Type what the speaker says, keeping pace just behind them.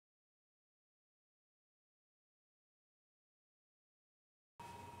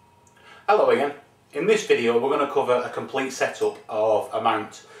Hello again. In this video we're going to cover a complete setup of a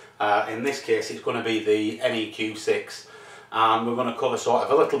mount. In this case it's going to be the NEQ6, and we're going to cover sort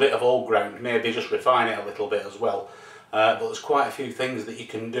of a little bit of old ground, maybe just refine it a little bit as well. But there's quite a few things that you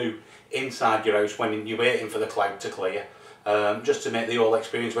can do inside your house when you're waiting for the cloud to clear, just to make the whole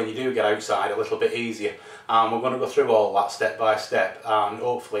experience when you do get outside a little bit easier. And we're going to go through all that step by step, and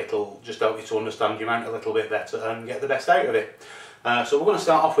hopefully it'll just help you to understand your mount a little bit better and get the best out of it. So we're going to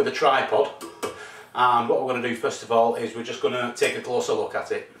start off with a tripod, and what we're going to do first of all is we're just going to take a closer look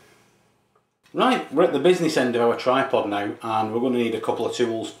at it. Right, we're at the business end of our tripod now, and we're going to need a couple of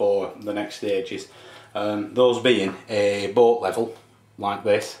tools for the next stages. Those being a boat level like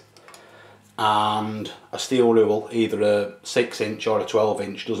this, and a steel rule, either a 6-inch or a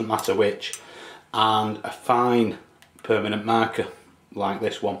 12-inch, doesn't matter which, and a fine permanent marker like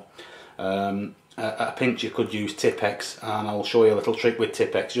this one. At a pinch you could use Tipp-Ex, and I'll show you a little trick with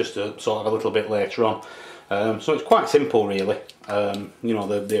Tipp-Ex just to sort of a little bit later on. So it's quite simple really, you know,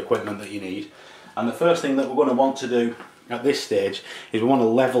 the equipment that you need. And the first thing that we're going to want to do at this stage is we want to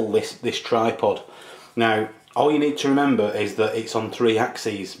level this tripod. Now all you need to remember is that it's on 3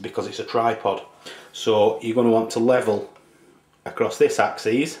 axes because it's a tripod. So you're going to want to level across this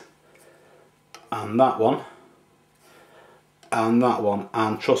axis, and that one, and that one,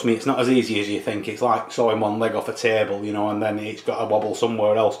 and trust me, it's not as easy as you think. It's like sawing one leg off a table, you know, and then it's got to wobble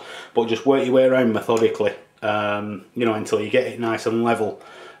somewhere else. But just work your way around methodically, you know, until you get it nice and level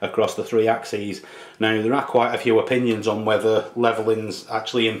across the 3 axes. Now there are quite a few opinions on whether leveling's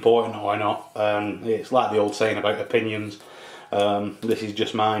actually important or not. It's like the old saying about opinions. This is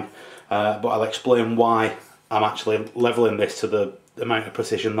just mine, but I'll explain why I'm actually leveling this to the amount of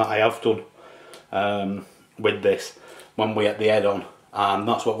precision that I have done with this when we get the head on. And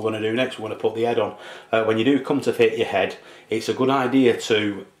that's what we're going to do next. We're going to put the head on. When you do come to fit your head, it's a good idea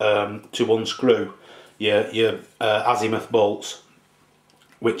to unscrew your azimuth bolts,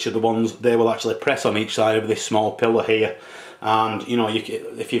 which are the ones, they will actually press on each side of this small pillar here. And you know,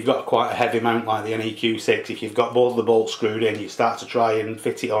 if you've got quite a heavy mount like the NEQ6, if you've got both the bolts screwed in, you start to try and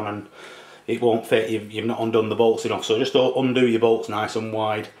fit it on and it won't fit. You've not undone the bolts enough. So just undo your bolts nice and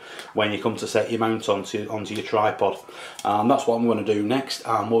wide when you come to set your mount onto your tripod. That's what I'm going to do next,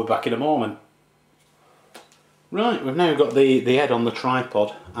 and we'll be back in a moment. Right, we've now got the head on the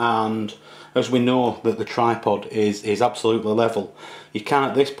tripod, and as we know that the tripod is absolutely level, you can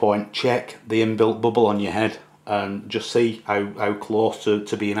at this point check the inbuilt bubble on your head and just see how close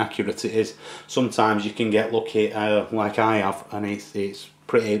to being accurate it is. Sometimes you can get lucky, like I have, and it's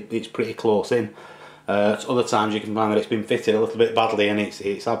pretty close in. Other times you can find that it's been fitted a little bit badly and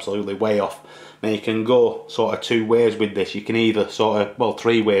it's absolutely way off. Now you can go sort of 2 ways with this. You can either sort of, well,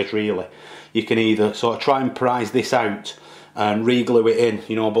 3 ways really. You can either sort of try and prise this out and re-glue it in,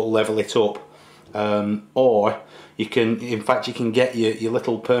 you know, but level it up, or you can, in fact, you can get your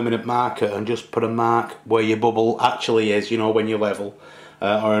little permanent marker and just put a mark where your bubble actually is, you know, when you level.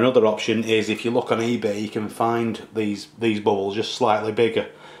 Or another option is, if you look on eBay, you can find these bubbles just slightly bigger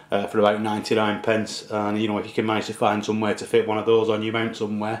for about 99p, and you know, if you can manage to find somewhere to fit one of those on your mount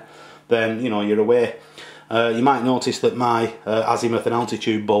somewhere, then you know, you're away. You might notice that my azimuth and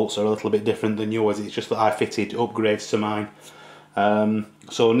altitude bolts are a little bit different than yours. It's just that I fitted upgrades to mine.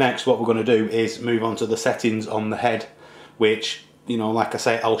 So next what we're going to do is move on to the settings on the head, which, you know, like I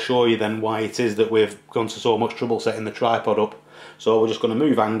say, I'll show you then why it is that we've gone to so much trouble setting the tripod up. So we're just going to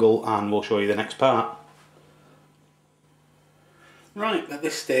move angle and we'll show you the next part. Right, at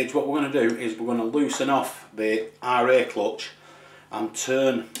this stage what we're going to do is we're going to loosen off the aria clutch and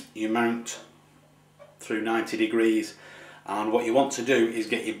turn your mount through 90 degrees. And what you want to do is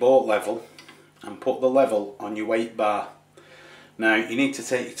get your boat level and put the level on your weight bar. Now you need to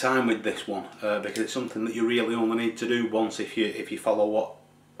take your time with this one, because it's something that you really only need to do once if you follow what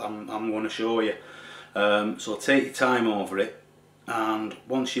I'm going to show you. So take your time over it, and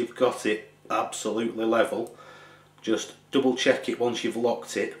once you've got it absolutely level, just double check it once you've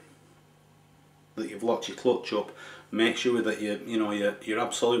locked it, that you've locked your clutch up. Make sure that you're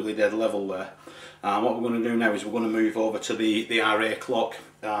absolutely dead level there. And what we're going to do now is we're going to move over to the aria clock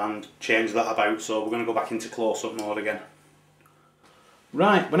and change that about. So we're going to go back into close-up mode again.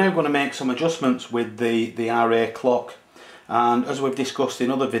 Right, we're now going to make some adjustments with the aria clock, and as we've discussed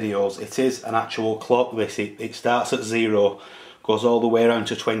in other videos, it is an actual clock. This it starts at 0, goes all the way around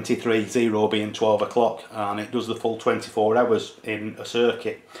to 23, 0 being 12 o'clock, and it does the full 24 hours in a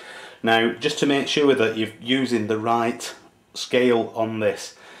circuit. Now just to make sure that you're using the right scale on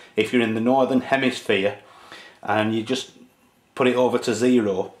this, if you're in the northern hemisphere and you just put it over to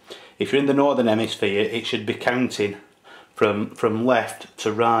 0, if you're in the northern hemisphere it should be counting from left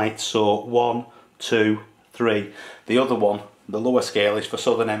to right, so 1, 2, 3. The other one, the lower scale, is for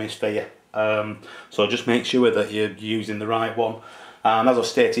Southern Hemisphere, so just make sure that you're using the right one. And as I've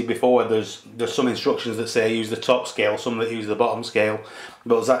stated before, there's some instructions that say use the top scale, some that use the bottom scale,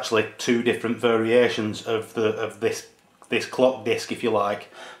 but there's actually 2 different variations of this clock disc, if you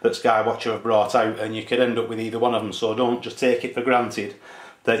like, that Skywatcher have brought out, and you could end up with either one of them. So don't just take it for granted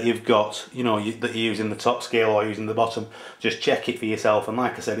that you've got, you know, that you're using the top scale or using the bottom. Just check it for yourself, and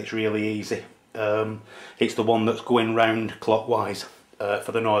like I said, it's really easy. It's the one that's going round clockwise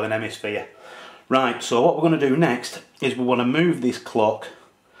for the Northern Hemisphere. Right, so what we're going to do next is we want to move this clock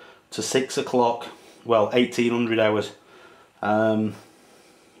to 6 o'clock, well, 1800 hours.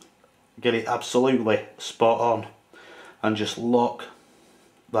 Get it absolutely spot on, and just lock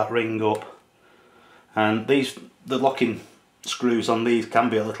that ring up. And the locking screws on these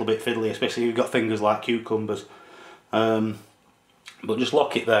can be a little bit fiddly, especially if you've got fingers like cucumbers. But just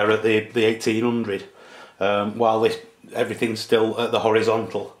lock it there at the 1800 while everything's still at the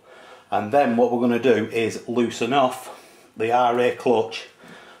horizontal. And then what we're going to do is loosen off the aria clutch,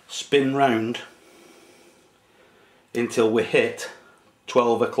 spin round until we hit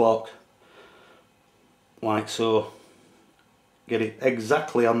 12 o'clock, like so. Get it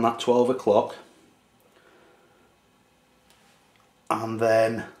exactly on that 12 o'clock, and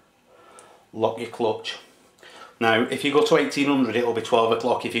then lock your clutch. Now if you go to 1800 it'll be 12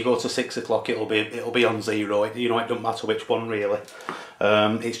 o'clock, if you go to 6 o'clock it'll be on 0. You know, it doesn't matter which one really.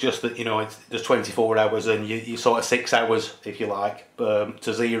 It's just that, you know, there's 24 hours and you sort of 6 hours, if you like,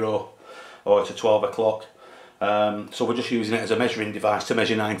 to 0 or to 12 o'clock. So we're just using it as a measuring device to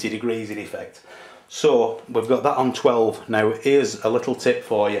measure 90 degrees in effect. So we've got that on 12. Now here's a little tip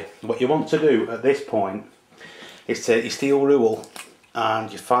for you. What you want to do at this point is take your steel rule and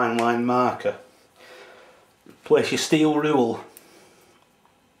your fine line marker, place your steel rule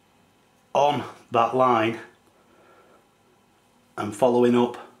on that line and following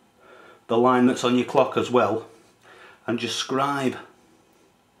up the line that's on your clock as well, and just scribe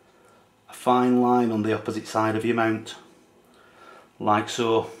a fine line on the opposite side of your mount, like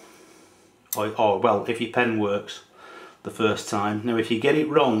so. Or well, if your pen works the first time. Now if you get it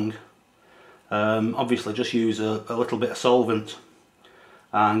wrong, obviously just use a little bit of solvent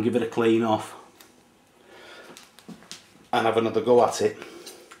and give it a clean off and have another go at it.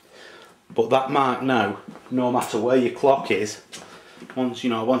 But that mark now, no matter where your clock is, once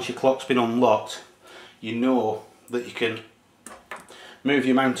your clock's been unlocked, you know that you can move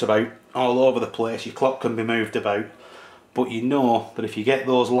your mount about all over the place. Your clock can be moved about, but you know that if you get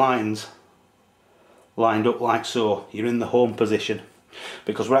those lines lined up like so, you're in the home position,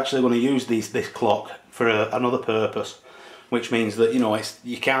 because we're actually going to use this clock for another purpose, which means that, you know,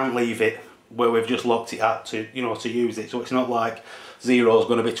 you can't leave it where we've just locked it at to use it. So it's not like 0 is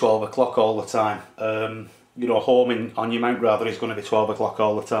going to be 12 o'clock all the time. You know, home on your mount rather is going to be 12 o'clock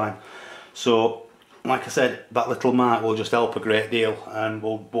all the time. So like I said, that little mark will just help a great deal, and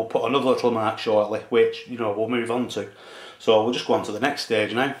we'll put another little mark shortly, which, you know, we'll move on to. So we'll just go on to the next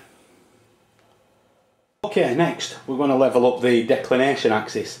stage now. Okay, next we're going to level up the declination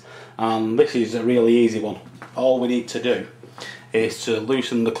axis, and this is a really easy one. All we need to do is to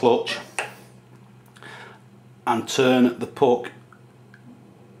loosen the clutch and turn the puck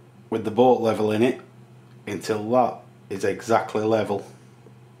with the bolt level in it until that is exactly level,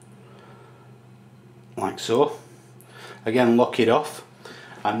 like so. Again, lock it off,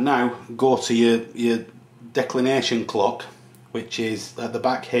 and now go to your declination clock, which is at the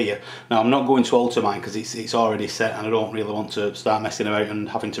back here. Now I'm not going to alter mine because it's already set, and I don't really want to start messing about and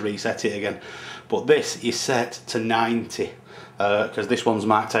having to reset it again. But this is set to 90 because this one's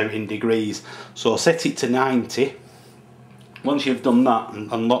marked out in degrees. So set it to 90. Once you've done that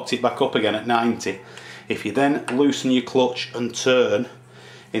and locked it back up again at 90, if you then loosen your clutch and turn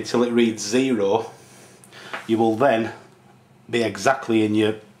until it reads 0, you will then be exactly in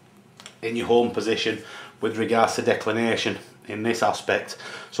your home position with regards to declination in this aspect,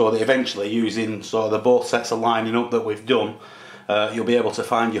 so that eventually, using sort of the both sets of lining up that we've done, you'll be able to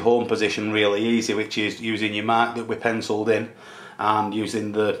find your home position really easy, which is using your mark that we penciled in and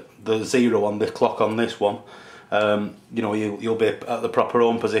using the 0 on the clock on this one. You know, you'll be at the proper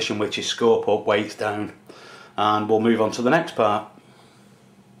home position, which is scope up, weights down, and we'll move on to the next part.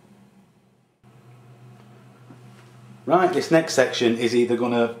 Right, this next section is either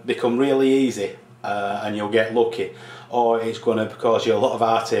going to become really easy and you'll get lucky, or it's going to cause you a lot of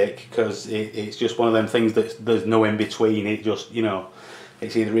heartache, because it's just one of them things that there's no in between. It just, you know,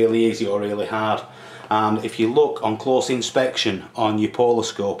 it's either really easy or really hard. And if you look on close inspection on your polar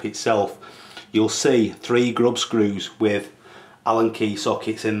scope itself, you'll see 3 grub screws with Allen key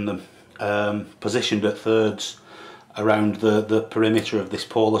sockets in them, positioned at thirds around the perimeter of this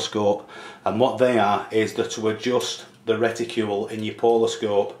polar scope, and what they are is that to adjust the reticule in your polar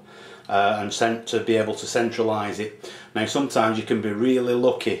scope and to be able to centralise it. Now sometimes you can be really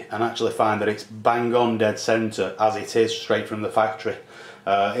lucky and actually find that it's bang on dead centre as it is straight from the factory.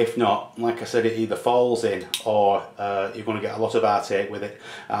 If not, like I said, it either falls in or you're going to get a lot of heartache with it,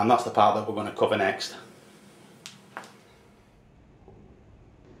 and that's the part that we're going to cover next.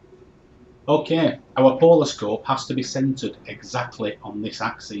 Okay, our polar scope has to be centred exactly on this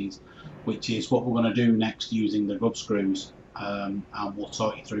axis, which is what we're going to do next using the grub screws, and we'll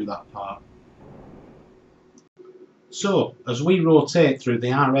talk you through that part. So, as we rotate through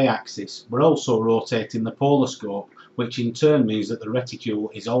the RA axis, we're also rotating the polar scope, which in turn means that the reticule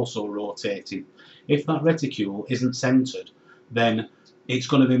is also rotating. If that reticule isn't centred, then it's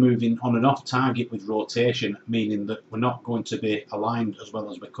going to be moving on and off target with rotation, meaning that we're not going to be aligned as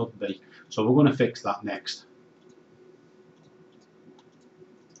well as we could be. So we're going to fix that next.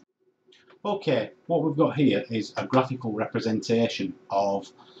 Okay, what we've got here is a graphical representation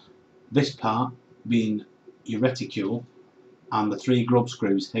of this part being your reticule and the 3 grub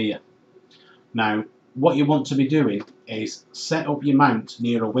screws here. Now, what you want to be doing is set up your mount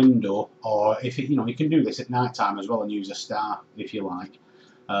near a window, or if it, you can do this at night time as well and use a star if you like.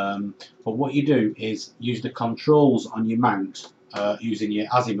 But what you do is use the controls on your mount using your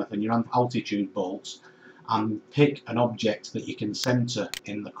azimuth and your altitude bolts, and pick an object that you can centre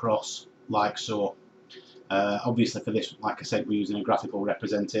in the cross, like so. Obviously for this, like I said, we're using a graphical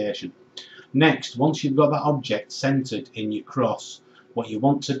representation. Next, once you've got that object centred in your cross, what you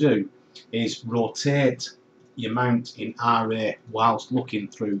want to do is rotate your mount in RA whilst looking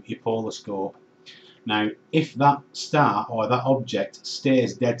through your polar scope. Now, if that star or that object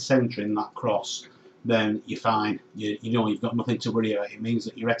stays dead centre in that cross, then you're fine. You know you've got nothing to worry about. It means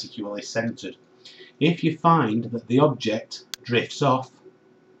that your reticule is centred. If you find that the object drifts off,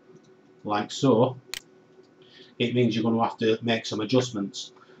 like so, it means you're going to have to make some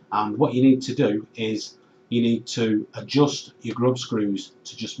adjustments. And what you need to do is you need to adjust your grub screws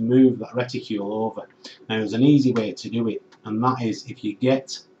to just move that reticule over. Now, there's an easy way to do it, and that is if you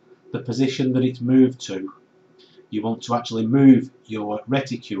get the position that it's moved to, you want to actually move your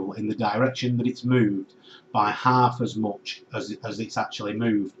reticule in the direction that it's moved by half as much as it's actually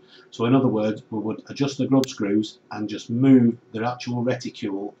moved. So in other words, we would adjust the grub screws and just move the actual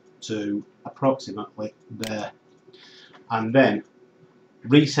reticule to approximately there, and then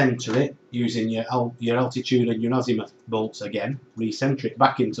recenter it using your altitude and your azimuth bolts again, recenter it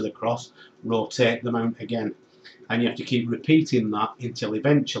back into the cross, rotate the mount again, and you have to keep repeating that until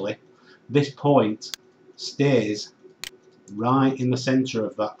eventually this point stays right in the centre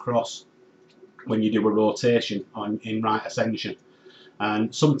of that cross when you do a rotation in right ascension.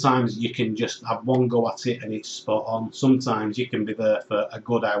 And sometimes you can just have one go at it and it's spot on. Sometimes you can be there for a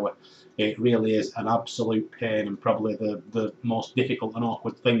good hour. It really is an absolute pain, and probably the most difficult and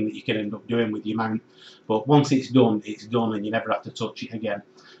awkward thing that you can end up doing with your mount. But once it's done and you never have to touch it again.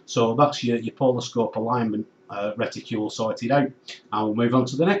 So that's your polar scope alignment reticule sorted out. And we'll move on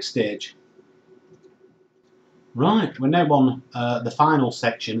to the next stage. Right, we're now on the final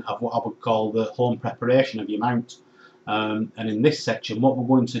section of what I would call the home preparation of your mount. And in this section, what we're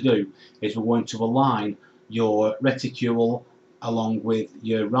going to do is we're going to align your reticule along with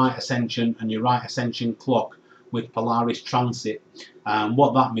your right ascension and your right ascension clock with Polaris transit. And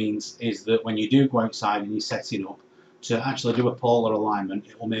what that means is that when you do go outside and you're setting up, to actually do a polar alignment,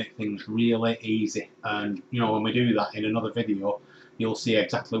 it will make things really easy. And when we do that in another video, you'll see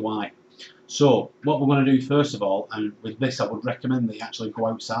exactly why. So what we're going to do first of all, and with this I would recommend that you actually go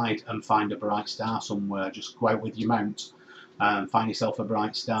outside and find a bright star somewhere. Just go out with your mount and find yourself a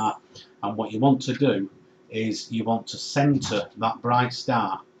bright star. And what you want to do is you want to centre that bright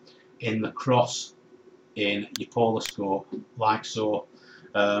star in the cross in your polar scope, like so,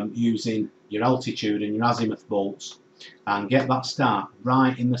 using your altitude and your azimuth bolts, and get that star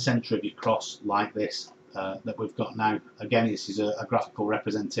right in the centre of your cross like this that we've got now. Again, this is a graphical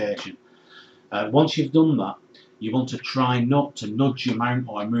representation. Once you've done that, you want to try not to nudge your mount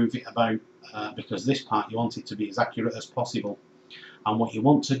or move it about, because this part you want it to be as accurate as possible. And what you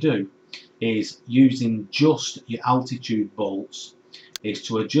want to do is, using just your altitude bolts, is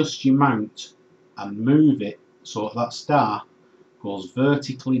to adjust your mount and move it so that star goes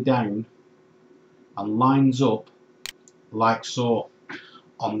vertically down and lines up like so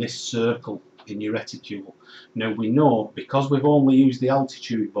on this circle in your reticule. Now we know, because we've only used the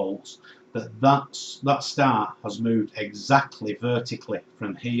altitude bolts, that star has moved exactly vertically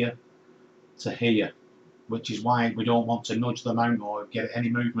from here to here, which is why we don't want to nudge the mount or get any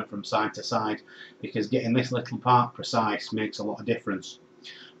movement from side to side, because getting this little part precise makes a lot of difference.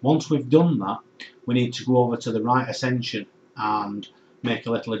 Once we've done that, we need to go over to the right ascension and make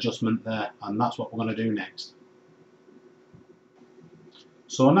a little adjustment there, and that's what we're going to do next.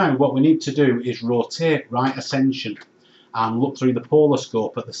 So now what we need to do is rotate right ascension and look through the polar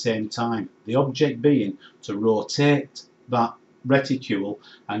scope at the same time. The object being to rotate that reticule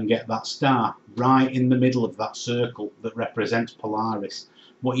and get that star right in the middle of that circle that represents Polaris.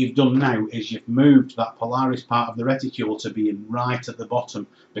 What you've done now is you've moved that Polaris part of the reticule to being right at the bottom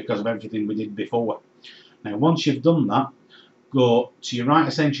because of everything we did before. Now once you've done that, go to your right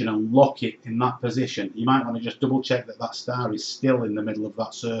ascension and lock it in that position. You might want to just double check that that star is still in the middle of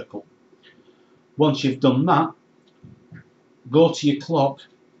that circle. Once you've done that, go to your clock,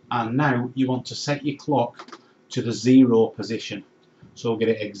 and now you want to set your clock to the 0 position. So get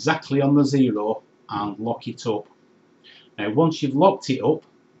it exactly on the 0 and lock it up. Now once you've locked it up,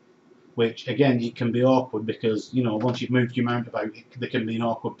 which again it can be awkward because, you know, once you've moved your mount about, there can be in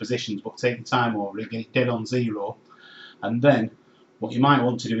awkward positions, but take your time over it, get it dead on 0. And then what you might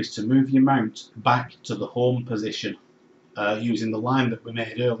want to do is to move your mount back to the home position using the line that we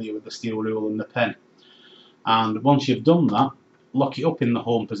made earlier with the steel rule and the pen. And once you've done that, lock it up in the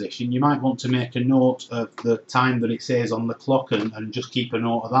home position. You might want to make a note of the time that it says on the clock and just keep a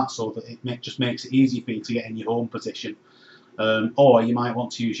note of that so that it just makes it easy for you to get in your home position. Or you might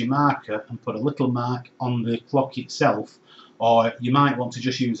want to use your marker and put a little mark on the clock itself, or you might want to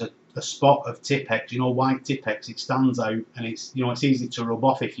just use a spot of Tipp-Ex, you know, white Tipp-Ex. It stands out and it's, you know, it's easy to rub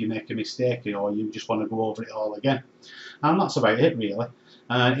off if you make a mistake or you just want to go over it all again. And that's about it really.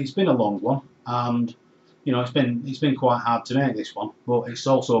 It's been a long one, and you know, it's been quite hard to make this one, but it's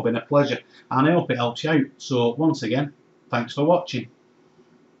also been a pleasure, and I hope it helps you out. So once again, thanks for watching.